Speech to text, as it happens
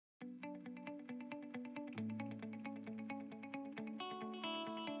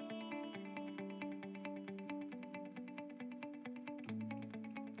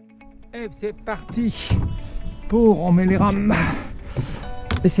Et c'est parti pour, on met les rames.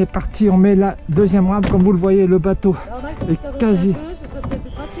 Et c'est parti, on met la deuxième rame. Comme vous le voyez, le bateau est quasi... Ça serait peut-être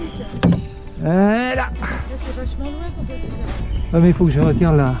plus pratique. Voilà. C'est vachement loin pour toi. Ah mais il faut que je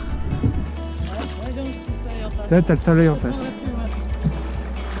retire là. Ouais, j'ai envie de ça en face. Là, t'as le soleil en face.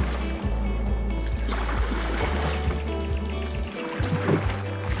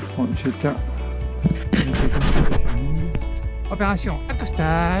 Bon, j'éteins. Opération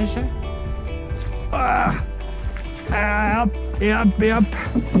accostage. Ah. Ah, hop, et hop, et hop.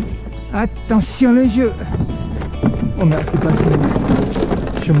 Attention les yeux. Oh merde, c'est pas assez.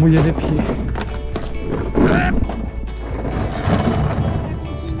 Je mouillais les pieds.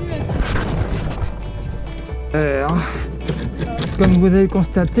 Comme vous avez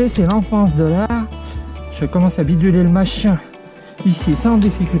constaté, c'est l'enfance de l'art. Je commence à biduler le machin ici sans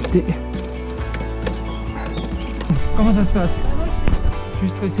difficulté. Comment ça se passe? Je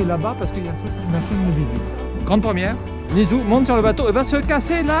suis stressé là-bas parce qu'il y a une machine de bidule. Grande première, Nizou monte sur le bateau et va se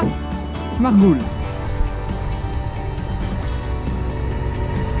casser la margoule.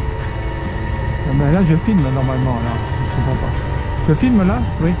 Ah ben là je filme normalement là, je comprends pas. Je filme là?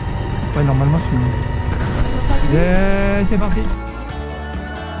 Oui. Ouais, normalement je filme. Et c'est parti.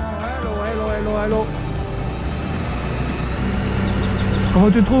 Hello, hello, hello, hello.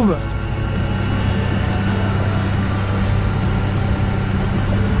 Comment tu trouves?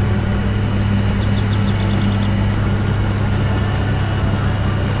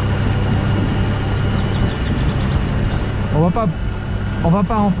 On va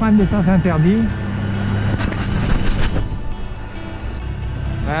pas enfreindre les sens interdits.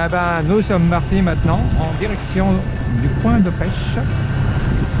 Eh ben, nous sommes partis maintenant en direction du point de pêche.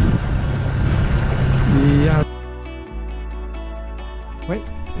 Oui,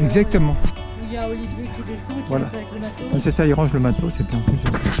 exactement. Il y a Olivier qui descend, qui voilà. reste avec le matos. C'est ça, il range le matos, c'est bien plus.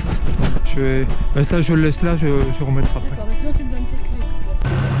 Ça, je le laisse là, je remettrai après. D'accord, mais sinon tu me donnes tes clés.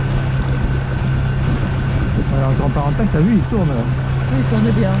 Alors, entre parenthèses, t'as vu, il tourne là. Oui, il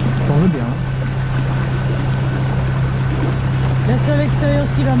tourne bien. Il tourne bien. La seule expérience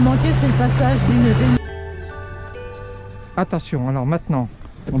qui va me manquer, c'est le passage d'une... Attention, alors maintenant,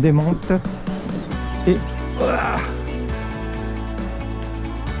 on démonte et... Voilà.